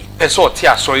Obi a sort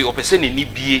sorry, or person in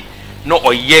Nibi, no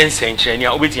or yen sanctuary,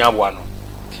 obeying one.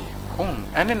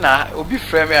 And then I be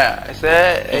friend, I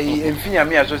say, a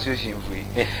Fiami association free.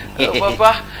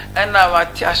 Papa, and now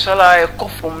I shall I come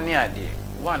from near the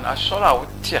one I saw out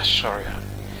tear sorry.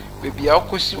 Baby, I'll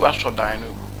go see what shall dine.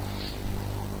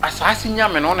 Assassin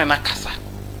Yaman on and a casa.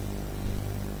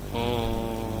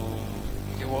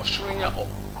 You were showing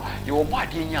your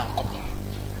body in young couple.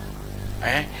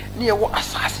 Eh, near what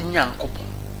assassin young couple.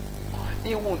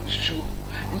 You won't show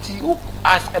until you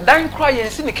ask a dying cry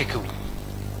and cynic.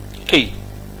 Hey,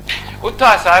 what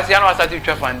does I say? I started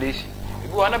to foundation. If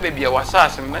you want a baby, I was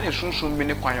asking, many soon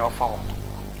be quite your phone.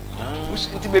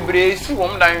 It be see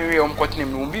one dying on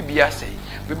cotton won't be a say.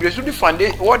 Baby, should the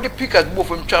foundation, what the pickers both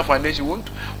from child foundation won't,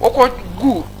 or what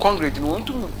good concrete won't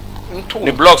to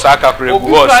the blocks are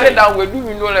calculated. Down we do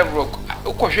no level.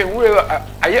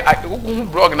 I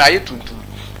blog na yetu.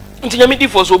 Nti nyame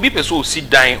for so be person sit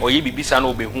down or ye bibisa na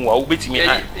obehu a obetimi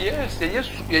an. Yes,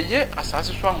 ye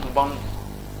asase so ahomban.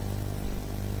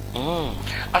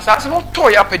 Asase no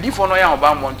toy apedi for no ya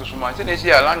hoban monto so man say na see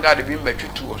alanga de bi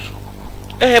mbetwitu oso.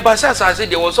 But asase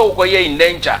de wo so koye in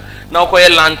danger na koye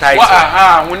land title.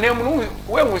 Aha, wonem no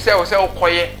we hu say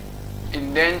koye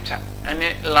in danger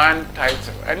any land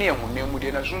title. Any wonem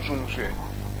de na sunsun so.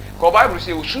 Ko Bible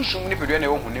say o sunsun ni pedua na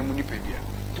wo wonem ni pedua.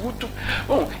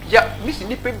 Oh, yeah, Miss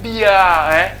Nipe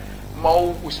Bia,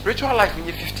 my spiritual life in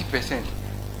 50%,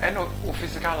 and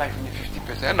physical life in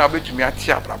 50%. And I'll bet you me a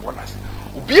tia bonus.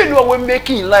 Be no way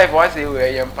making life, I say,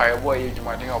 we empire boy, age,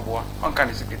 my thing of war. One kind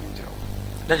of secret in jail.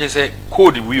 That is a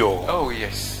code we all. Oh,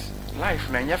 yes, life,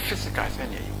 na your physical,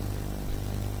 and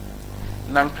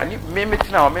now can you meme it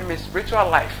now? Meme spiritual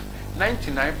life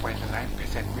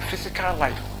 99.9%, physical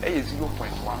life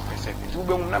 0.1%. It will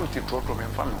be one to throw from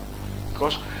family.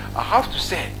 Because I have to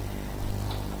say,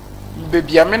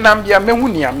 baby amenam bia mehu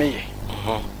ni ameye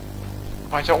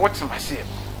pacha what's my say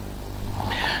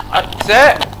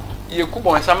say ye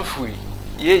kubon sam fui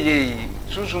ye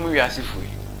sunsun wi ase fui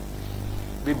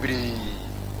bebri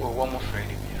o wo mo friend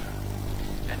bia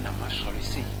and na ma sorry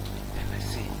say and I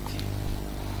say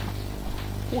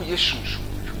o ye sunsun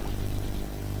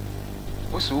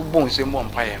o se o bon se mo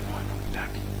empire no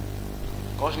dabi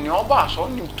because ni oba so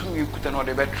ni tumi ekuta no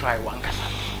de be try one kasa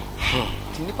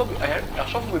nipa bi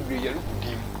asofu bebri ye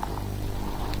rukudim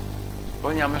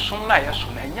onya me som na ye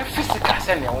so na nya physical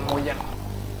se na wo mo ye no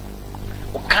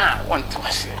o kan want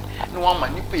to say no one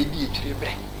man nipa edi etire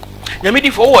bre nyame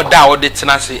di fo wo da wo de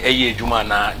tena se eye adwuma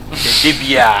na de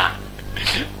bia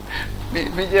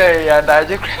mi je ya da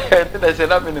je kre te se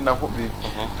na me na fo bi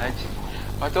aji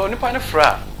but o nipa ne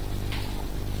fra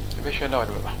e be hwe na wo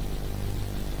de ba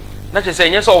na che se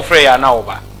nye so ofre ya na wo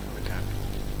ba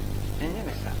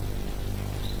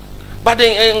but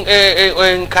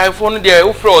in California there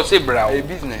ofre o se bra a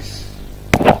business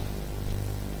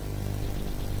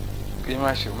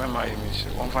kima shi mema yi mi shi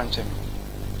won fan chem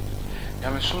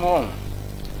ya me sumo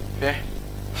be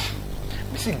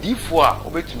mi si difo a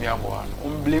obetumi abo a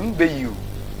on blame be you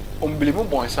on blame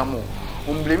bon samo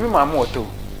on blame mama oto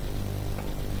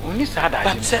oni sa da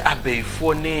but say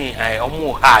abeifo ne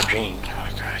omo ha adwen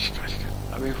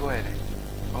abeifo ele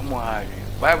omo ha adwen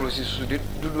Bible says so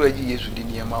dudu aji Yesu di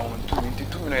niam awon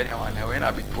 22 minutes na wana we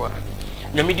na betua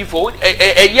nyame di fo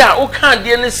ya o kan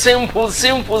de ne simple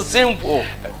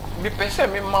me pese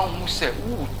me ma hu se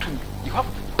wu tu you have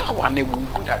power na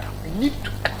wu that you need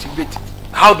to activate it.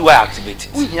 How do I activate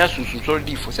it? We hear susu so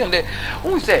di fo say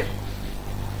who say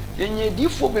yenye di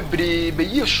fo bebre be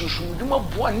ye susu duma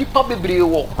boa nipa bebre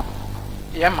wo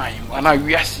ye man ana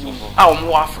wiase a o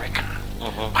mo Africa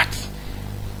but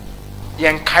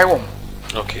yen kai wo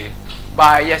okay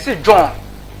by yes John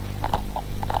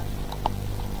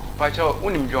pacho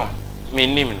unim John me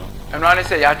nim no and when I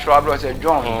say ya trouble say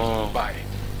John by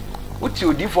uti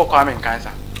odi for Kwame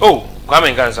Nkrumah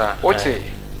Kwame Nkrumah uti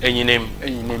enyinem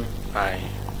aye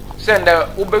send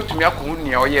obetumi akonu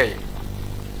ne oye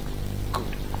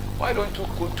good why don't you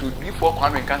go to before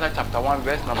Kwame Nkrumah chapter 1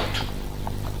 verse number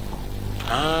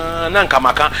 2 na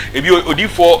nkamaka ebi odi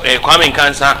for Kwame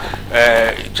Nkrumah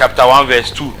chapter 1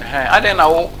 verse 2 aden na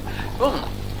wo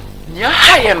nya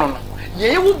haye no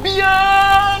ye wo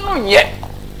bia no ye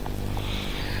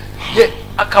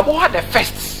akabo ha the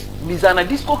first Mizana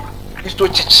Disco Christo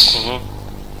Church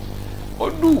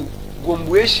odu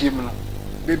gombu ehiem no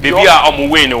bebi a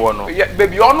omuwe ne wo no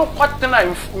bebi ono kwatena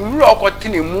nwura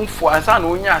okwatena mumfu ansa na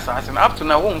onya asase na up to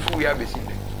na wo mfu ya besi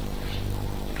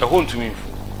the whole to me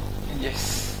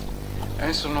yes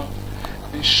enso no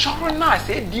nsoro na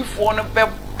say D4 no be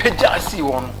pagya asi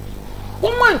wo no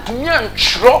wo man tumi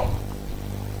antro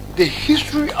the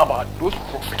history about those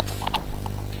prophets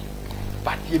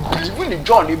but you believe in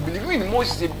John, you believe in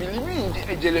Moses, you believe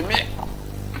in Jeremiah.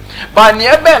 But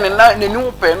near Ben and the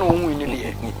new pen who in the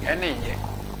end.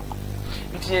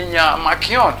 In your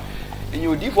Macion, in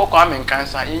your default Kwame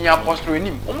Nkrumah, in your apostle in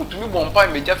him, to be one pie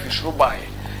major fish by.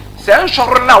 Send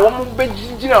sure now, one more bed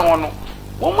on.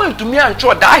 Woman to me and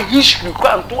sure that history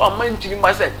come to a man to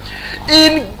myself.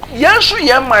 In Yansu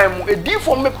Yamam, a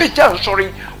default me picture, I'm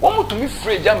sorry, one to me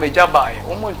free jam major by.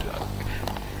 Woman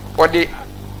what they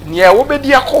near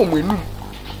obedi akom enu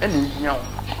ene hia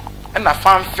and a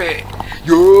fanfare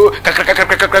yo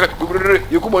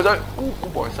you kubo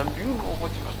some do you know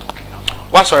what you are talking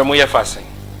about what's our moya fasting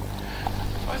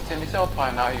is up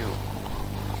now you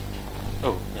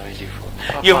no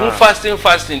you who fasting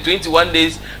 21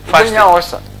 days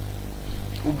fasting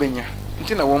ubenya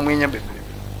ntina wo mwenya bebre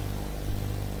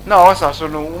na osa so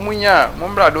no umunya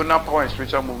mombra do na power and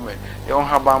spiritual movement e on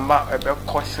habamba e be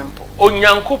ko simple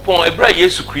onyankopon ebra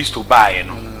Yesu Kristo baaye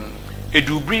no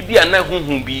edubri bi ana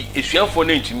honhom bi esuanfo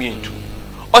na ntumi entu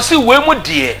o se we mu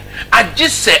de age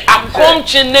se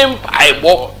akomche ne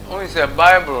mpaibo on say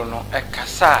Bible no e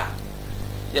kasa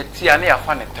ye tia na ya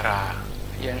fa ne tra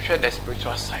ye nhwe the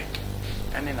spiritual side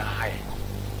ene na high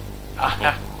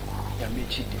aha ya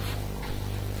mechi difu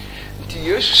nti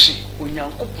Yesu si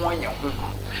onyankopon anya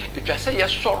honhom etwa se ye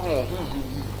soro honhom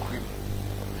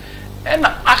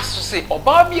ena ask say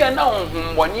oba bia na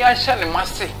honhom boni ahya ne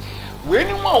mase we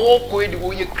ni mu a wo ko edi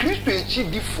wo ye Kristo echi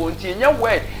difo nti enya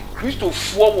we Kristo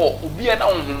fuo wo obi na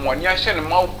honhom boni ahya ne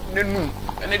ma nenum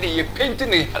ene de ye paint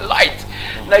ne light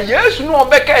na Yesu no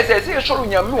obeka say say soro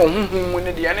nyame honhom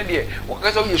ne de ene de wo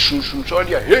ka say ye sunsun so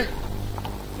de hey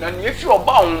na ne efi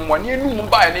oba honhom boni enum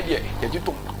ba ene de ye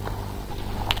gito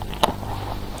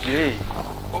hey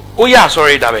oh yeah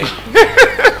sorry dabe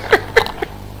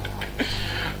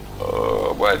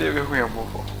why they be who am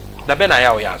for Da be na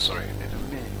ya o ya sorry.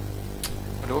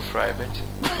 But do fry bet.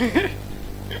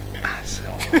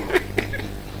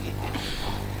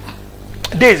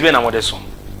 Days be na mo de so.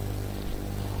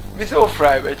 Me say o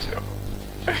fry bet.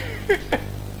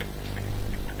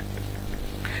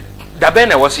 Da be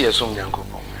na wo se yeso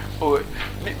Nyankopon. Oh,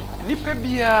 nipa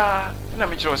bia na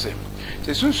me kire say.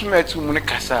 Se sunsun etu mu ne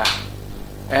kasa.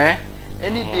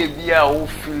 Any day bia o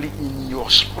feel in your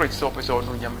spirit so person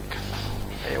no nyam kasa.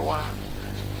 Ewa.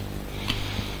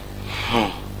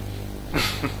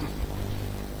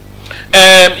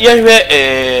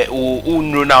 Yenhwe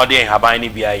unu na ode haban ni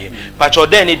bia ye. Pacho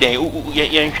den ni den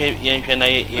yenhwe na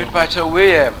ye. Pacho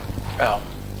we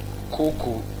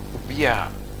koko bia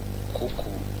koko.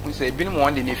 We say bi mo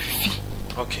wande ne fi.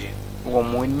 Okay. Wo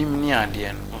mo nim ni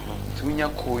ade no. Tunya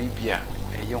koi bia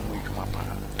eye ho adwuma pa.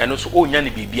 Eno so onya ne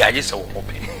bibia age se wo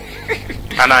hope.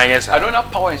 Ana yes. I don't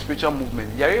have power in spiritual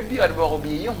movement. Yare bi adwa obi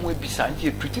ye ho ebisa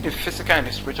nti treat the physical and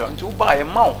the spiritual. Nti wo ba ye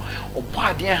ma o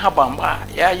ba de haba ma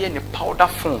ya ye ne powder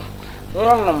form.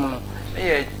 Wonom no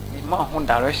ye ma ho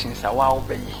directions a wa wo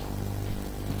be yi.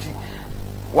 Nti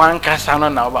wan kasa no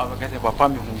na ba ka say papa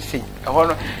me hu sei. E ho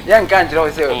no ye nka ngira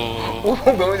wo say wo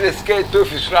be wo say skate to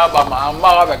fisura ba ma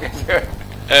wa ba ka say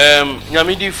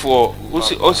Nyamidi for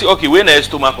osi okay we na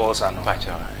stomach ulcer no.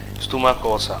 Stomach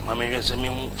ulcer. Mama you say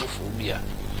me phobia.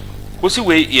 Osi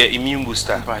we your immune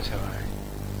booster.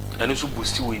 And also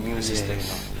boost your immune system.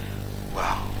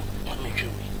 Wow. Mama you.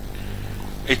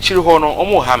 E chiri ho no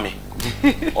omo ha me.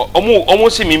 Omo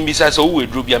se me mbisa say wo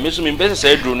edro bia me so me mbesa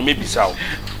say edro no me bisa wo.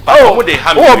 But omo dey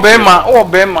ha me. Wo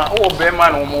be ma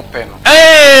no omo pe no.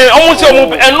 Omo se omo no.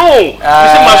 Me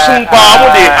se masum pa omo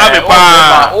dey ha me pa.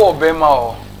 Wo be ma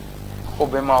o.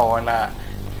 Obema ona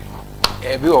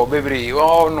ebi obebre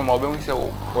no mo be se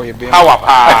o ye be awa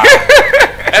pa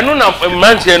enu na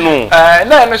manche no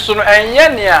na enu so no enye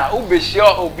ne a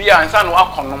ubehia obi ansa no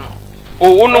akonom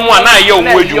o no mo na ye o ho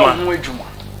adwuma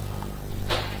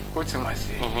o ti ma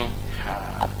se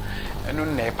enu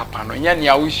na papa no enye ne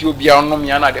a wo hia obi anom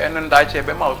ya na de enu nda che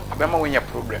be ma wo nya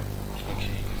problem.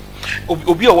 Okay.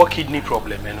 Obi o kidney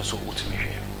problem enu so o ti me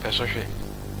hwe peso hwe.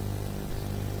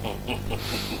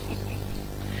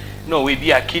 No, we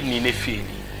be a kidney ne fail.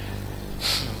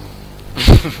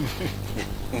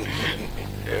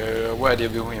 Why they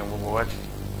be what?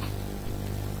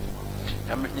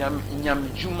 Nyam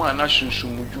juma na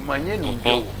sunsumu juma nye ni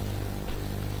do.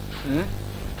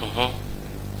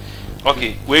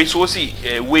 Okay, we so see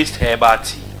waste herbal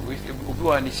tea. Obi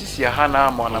wa ni sisi ha na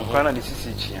ma na kwa na ni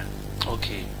sisi chia.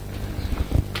 Okay.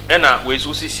 Ena we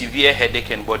so see severe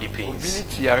headache and body pains.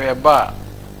 Ability area ba.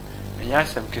 Nya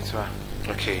sem ketwa.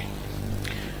 Okay.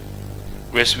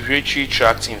 Respiratory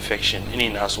tract infection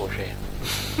in us okay.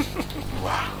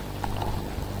 Wow.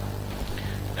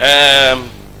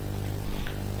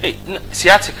 Hey,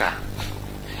 sciatica.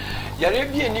 Yare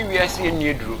bi eni wi ase eni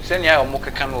eduru. Se ne ayo mo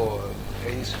keka no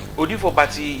eyiso. Odi for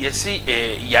party you see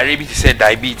yare bi say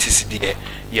diabetes dey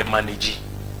ye manage.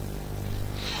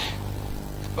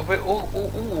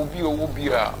 Obi obi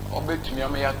a obetumi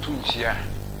am ya tu nchia.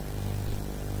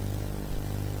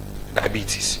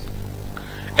 Diabetes.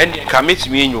 And commit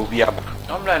me in your beer.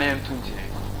 I'm running to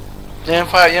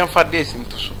Yen for days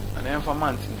into so, and then for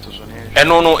months into so. And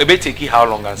no, a bit take how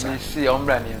long as I see I'm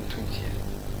running to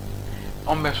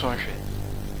Besonche.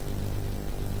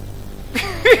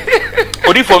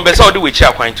 Or if from Bessa do which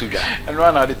are quite to jar and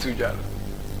run out the 2 jar.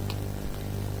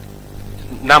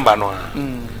 Number no.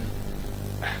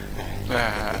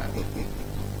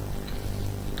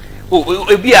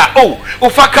 Oh, beer. Oh,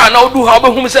 Faka now do how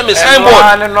whom send me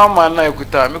signboard. No man, I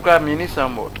could tell me grab me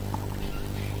signboard.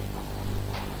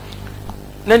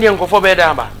 Then you go for bed.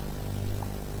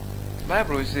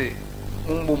 Bible say,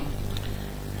 Mumbum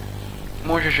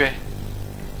Moshe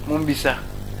Mumbisa.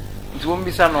 It won't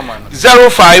be no man.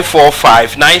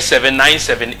 0545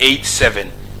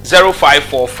 979787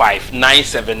 0545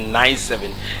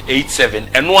 979787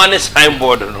 and one is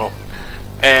signboard no.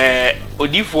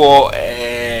 Odi for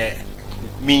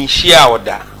me share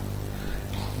order,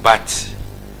 but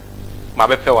my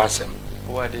bepe wasem.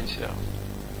 Why didn't share?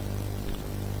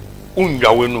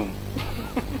 Unja wenum.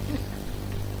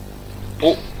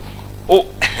 Oh,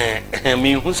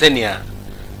 me who senia.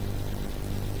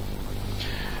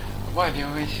 Why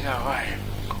didn't we share? Why?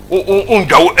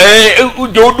 Unja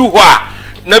ujo do wa.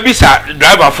 Nabisa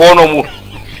driver for no more.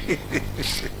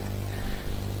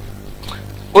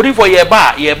 Odi for ye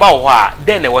ba wa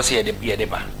then there was ye de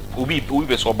ba. Ubi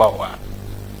be so ba wa.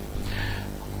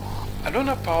 I don't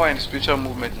have power in spiritual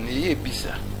movement ni ye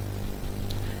bisa.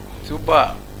 So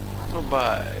ba no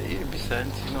ba ye bisa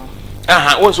no.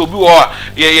 Once obi wa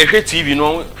ye hwe TV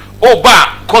no Oh,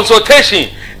 ba consultation.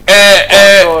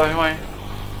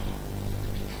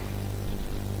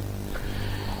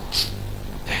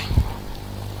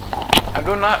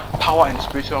 Adonai power and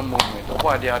spiritual movement.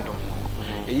 What they are doing.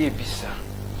 Ye bisa.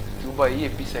 Tuba ye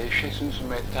bisa ye sunsu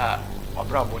meta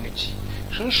obra bonichi.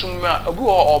 Sunsu ma obu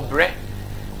obre.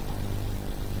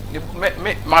 Me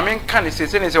mamen kan se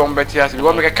on betias.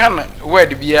 We make kan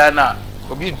word bia na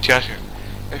obi tias.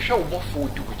 E hwe obofo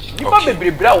di wuchi. Ni ba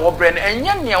bebrebra obre na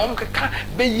enya ne o mkeka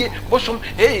beye bosom.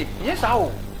 Hey, yes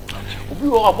how. Obi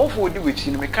obofo di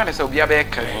wuchi ni me kan se obi aba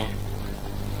kan.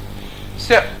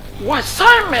 Se what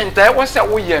assignment was that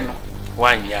we know?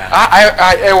 1 year.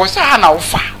 I was an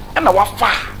alpha and a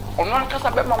wafa. On one case, I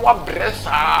bet my what breast.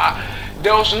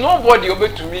 There was nobody over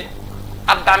to me.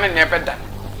 I've done it never done.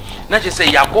 Not just say,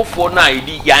 ya go for night,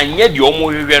 yan yet your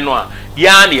movie,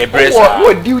 yan a breast.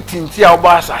 What duty in Tia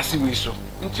Bass as we so?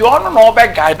 Into honor no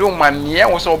bag, I don't man near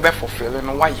was all bad for feeling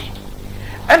away.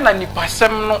 And I need pass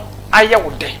some no I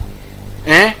would day.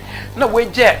 Eh? No way,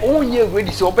 Jack, oh, yeah,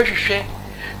 ready so better share.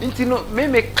 Inti no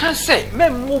me can say me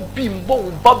mo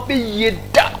bimbo ba be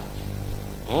yeda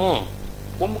won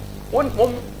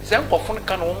se nkofo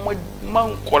kan won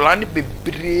man kola ne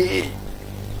bebre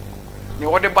ne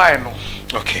wode bae no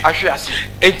okay ahwe ase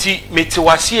enti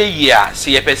metiwase yi a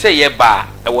se ye pese ye ba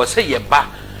e wo se ye ba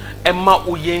e ma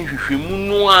oye nhwehwemu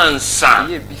no ansa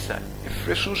ye bisa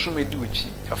efre sunsun edi ochi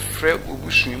afre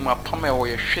obusun mu apam e wo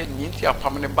ye hwe ni nti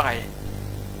apam ne bae.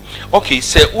 Okay,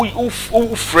 say u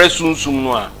fresh sunsum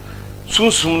no a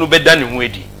sunsum no beda ne ho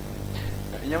edi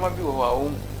nyama bi wo ha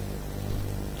o.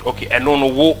 Okay, eno no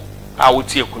wo a wo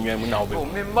tie akunwa mu na wo be o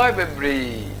me mai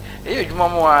bebre e adwuma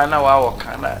mo a na wa wo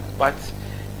kana but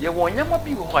ye wo nyama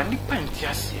bi wo ha ni panti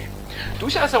ase to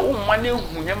sha say wo ma na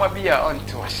hu nyama bi a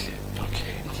onti wase.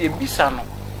 Okay, nti ebisa no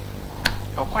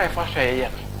o kwa fa hwa ye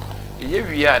ye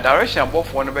wi a direction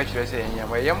abofo no be kire say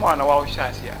nyama ye mo na wa wo sha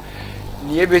ase a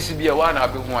ni ebesi bia wa na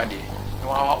abehu ade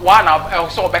wa na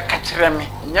so be ka kire me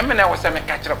nyame na wo se me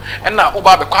ka kire na wo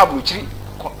ba be kwa abrochiri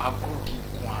ko agudi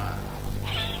kwa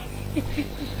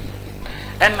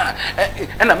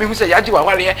ena me hu se yaji wa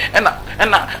ware ena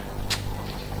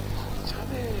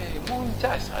sabe mon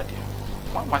ja sade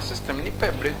my system ni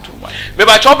pebre too much me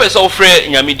ba chop so free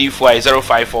nyame di for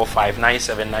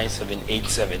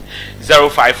 0545979787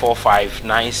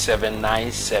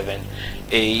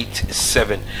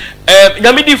 0545979787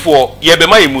 nyame di for ye be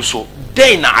mai muso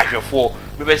den na ahwefo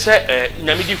me be say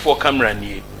nyame di for camera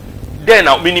nie den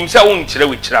na minim say won kire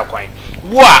we kira kwan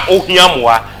wo a ohia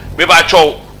moa me ba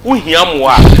chop ohia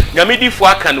moa nyame di for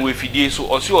aka na we fidie so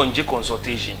osi onje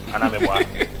consultation ana me moa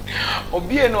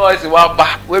obie no ase wa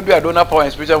ba we bi Adonai power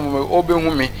and spiritual movement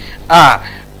obehu me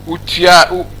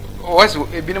utua was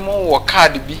ebi no wo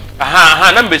card bi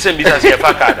na mbe se mbisa se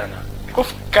fa card na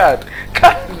card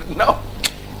no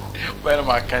well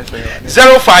my can say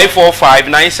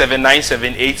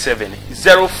 0545979787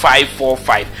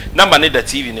 0545 number ne the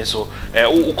TV ne so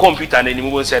o computer na ni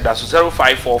mo say that so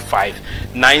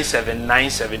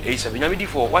 0545979787 nyame di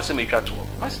for what's me twa to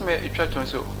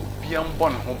so biam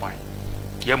bon ho ban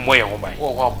ye moye ho ban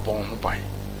wo wa bon ho ban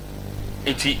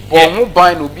enti bon ho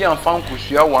ban no biam fan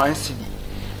kosua 1 cd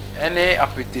ene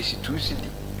apetition 2 cd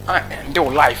and the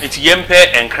life enti yempe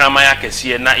enkraman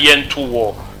akese na yento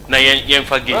wo na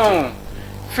yemfa gate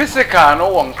physical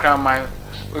no won kraman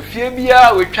ofie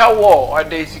bia wetwa wo or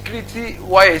the security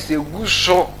why is a good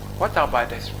show. What about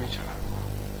the spiritual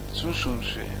sunsun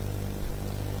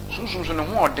no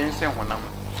ho odin se honam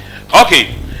okay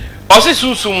osi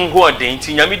sunsun ho odin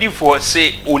ti nyame di for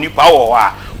say onipa wo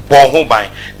a bon ho ban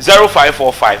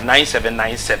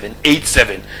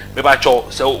 0545979787 me ba cho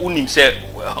say unim say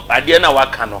ade na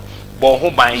waka no bon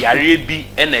ho ban yare bi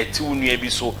na eti unua bi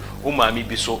so o mami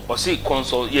bi so o say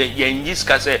consult ye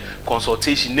nyiska say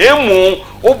consultation na emu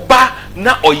oba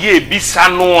na oye ebisa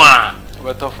no a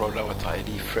better for that water I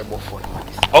dey frebo for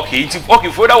okay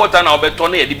for that water na obeto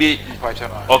na ye dey be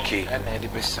okay and e dey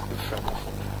be frebo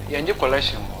ye nje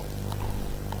collection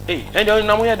and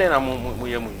na mo ye den na mo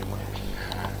ye mo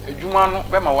edwuma no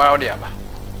be ma wa o dey aba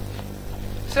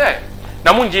say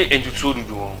na mo nje entutu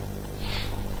dudu won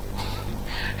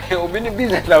obini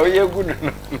business la oye gunu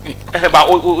no ba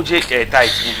o je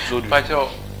tight entutu dudu but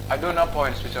I don't know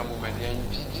point special movement ye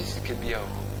sike bia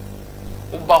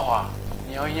o ba ho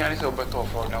ni o hian se obeto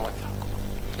for that water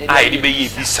dey be ye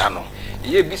bisa no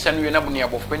ye bisa no we na bu ni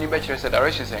abof pani be kire se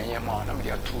directions en ye ma na me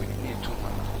dia tu ni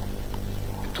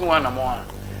tu na mo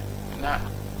na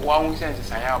wa hu sense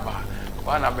san ya ba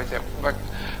wa na be se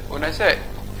ona se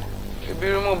ebi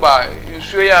mu ba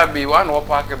nsuo ya bi wa na wo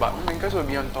park ba me nka so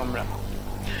bi on tombra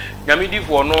Nyamidi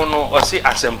for no or say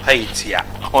asempatia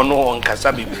or no on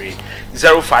Kasabibre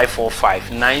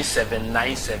 0545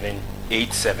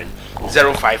 979787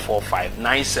 0545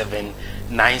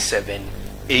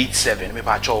 979787 me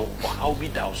pacho how be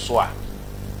thou so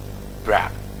bra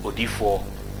odifo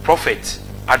prophet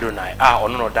Adonai or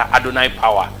no that Adonai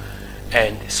power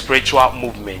and spiritual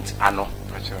movement ano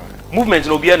movement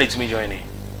no be an it me join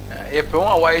e pe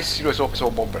won why serious officer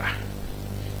bobra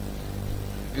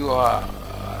you are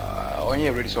only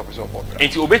ready so officer bobra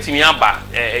enti obetimi aba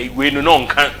we no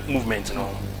nka movement no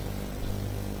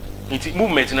enti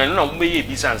movement no me ye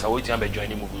bisansa we ti aba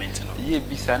join movement no ye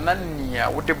bisana nia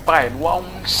wo de buy no wa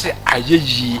se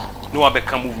ayeyi no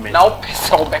abeka movement na o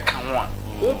pese o beka ho a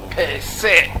o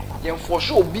pese yen for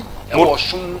sure obi e wo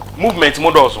shun movement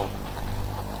modoso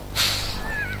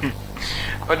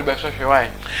what the best why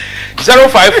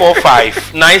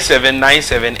 0545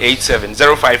 979787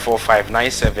 0545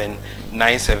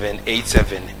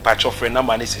 979787 patch of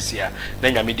number is here.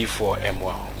 Then you for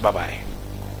M1. Bye bye.